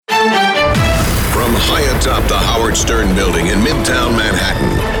atop the Howard Stern Building in Midtown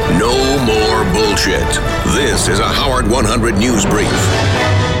Manhattan. No more bullshit. This is a Howard 100 News Brief.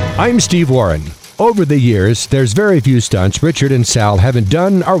 I'm Steve Warren. Over the years, there's very few stunts Richard and Sal haven't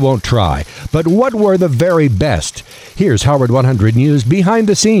done or won't try. But what were the very best? Here's Howard 100 News Behind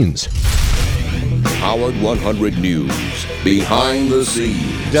the Scenes. Howard 100 News Behind the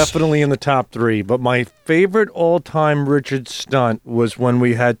Scenes. Definitely in the top three, but my favorite all-time Richard stunt was when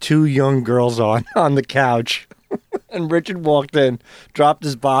we had two young girls on the couch. And Richard walked in, dropped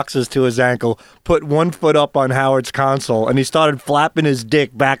his boxes to his ankle, put one foot up on Howard's console, and he started flapping his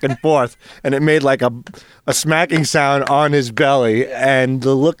dick back and forth, and it made like a smacking sound on his belly, and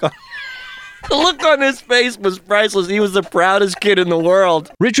the look on his face was priceless. He was the proudest kid in the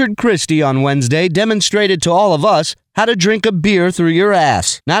world. Richard Christie on Wednesday demonstrated to all of us how to drink a beer through your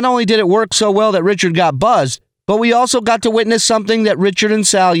ass. Not only did it work so well that Richard got buzzed, but we also got to witness something that Richard and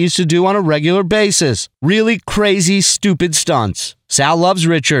Sal used to do on a regular basis. Really crazy, stupid stunts. Sal loves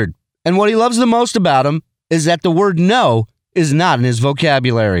Richard, and what he loves the most about him is that the word no is not in his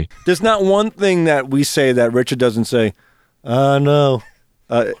vocabulary. There's not one thing that we say that Richard doesn't say, no.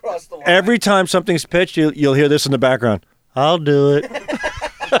 Every time something's pitched, you'll hear this in the background. I'll do it.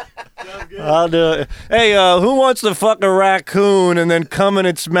 I'll do it. Hey, who wants to fuck a raccoon and then come in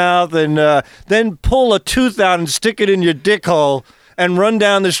its mouth and then pull a tooth out and stick it in your dick hole and run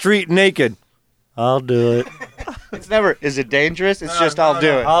down the street naked? I'll do it. It's never, is it dangerous? It's just, I'll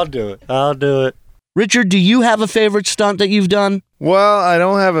do it. I'll do it. I'll do it. Richard, do you have a favorite stunt that you've done? Well, I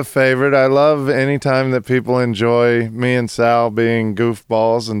don't have a favorite. I love any time that people enjoy me and Sal being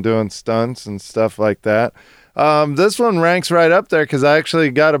goofballs and doing stunts and stuff like that. This one ranks right up there because I actually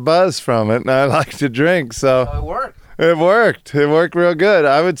got a buzz from it, and I like to drink. So it worked. It worked. It worked real good.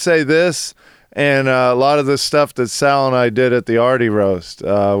 I would say this and a lot of the stuff that Sal and I did at the Artie Roast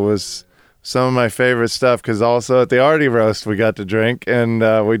was some of my favorite stuff, because also at the Artie Roast we got to drink,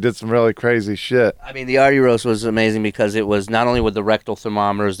 and we did some really crazy shit. I mean, the Artie Roast was amazing because it was not only with the rectal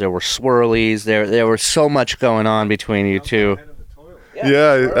thermometers, there were swirlies, there was so much going on between you two.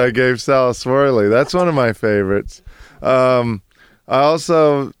 Yeah, I gave Sal a swirly. That's one of my favorites. I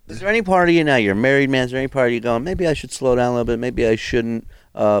also... Is there any part of you now, you're a married man, is there any part of you going, maybe I should slow down a little bit, maybe I shouldn't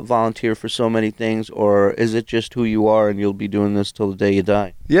volunteer for so many things, or is it just who you are and you'll be doing this till the day you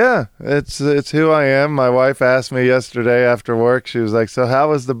die? Yeah, it's who I am. My wife asked me yesterday after work, she was like, so how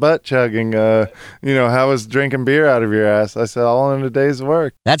was the butt chugging? How was drinking beer out of your ass? I said, all in a day's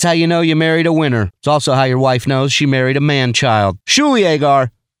work. That's how you know you married a winner. It's also how your wife knows she married a man-child. Shuli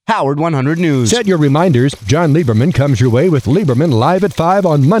Agar, Howard 100 News. Set your reminders. John Lieberman comes your way with Lieberman live at 5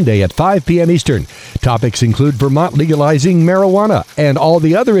 on Monday at 5 p.m. Eastern. Topics include Vermont legalizing marijuana and all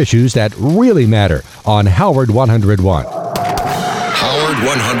the other issues that really matter on Howard 101. Howard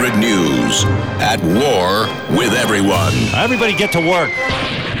 100 News. At war with everyone. Everybody get to work.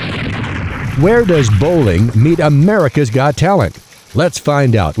 Where does bowling meet America's Got Talent? Let's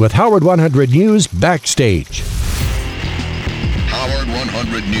find out with Howard 100 News Backstage. Howard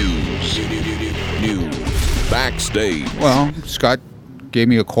 100 News Backstage. Well, Scott gave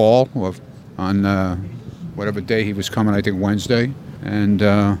me a call on whatever day he was coming, I think Wednesday,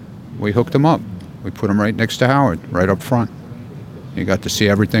 and we hooked him up. We put him right next to Howard, right up front. You got to see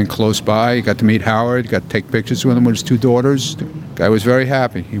everything close by. You got to meet Howard. You got to take pictures with him with his two daughters. The guy was very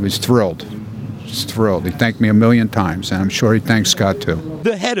happy. He was thrilled. Thrilled. He thanked me a million times, and I'm sure he thanks Scott too.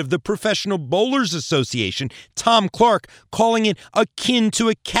 The head of the Professional Bowlers Association, Tom Clark, calling it akin to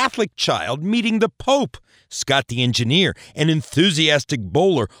a Catholic child meeting the Pope. Scott the engineer, an enthusiastic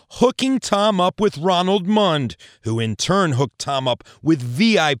bowler, hooking Tom up with Ronald Mund, who in turn hooked Tom up with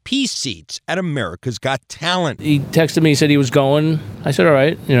VIP seats at America's Got Talent. He texted me, he said he was going. I said, all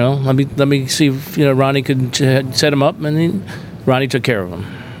right, let me see if Ronnie could set him up, and Ronnie took care of him.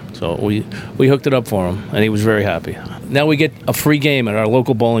 So we hooked it up for him, and he was very happy. Now we get a free game at our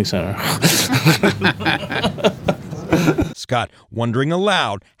local bowling center. Scott wondering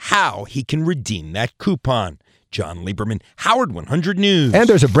aloud how he can redeem that coupon. John Lieberman, Howard 100 News. And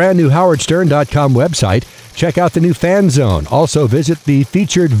there's a brand new howardstern.com website. Check out the new fan zone. Also visit the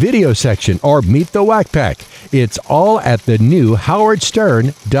featured video section or meet the Whack Pack. It's all at the new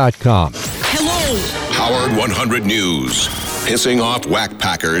howardstern.com. Hello. Howard 100 News. Pissing off whack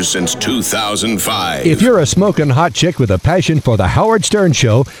packers since 2005. If you're a smoking hot chick with a passion for the Howard Stern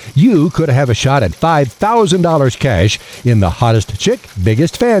Show, you could have a shot at $5,000 cash in the Hottest Chick,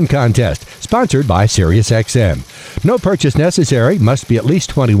 Biggest Fan contest, sponsored by SiriusXM. No purchase necessary, must be at least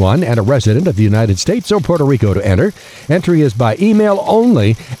 21 and a resident of the United States or Puerto Rico to enter. Entry is by email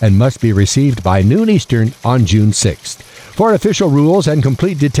only and must be received by noon Eastern on June 6th. For official rules and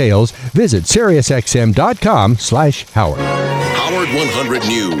complete details, visit SiriusXM.com/Howard. Howard 100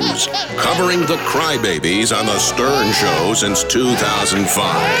 News, covering the crybabies on the Stern Show since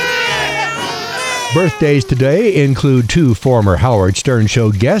 2005. Birthdays today include two former Howard Stern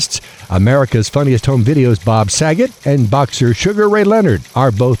Show guests. America's Funniest Home Videos Bob Saget and boxer Sugar Ray Leonard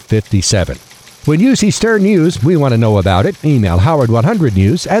are both 57. When you see Stern News, we want to know about it. Email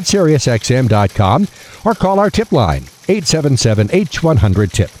howard100news@SiriusXM.com or call our tip line,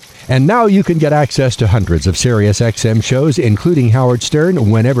 877-H100-TIP. And now you can get access to hundreds of SiriusXM shows, including Howard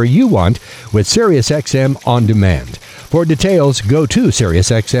Stern, whenever you want with SiriusXM On Demand. For details, go to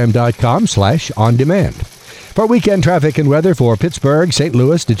SiriusXM.com/on-demand. For weekend traffic and weather for Pittsburgh, St.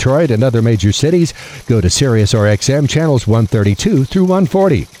 Louis, Detroit, and other major cities, go to Sirius or XM channels 132 through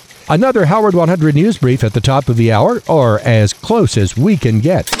 140. Another Howard 100 News Brief at the top of the hour, or as close as we can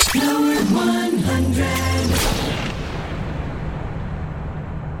get.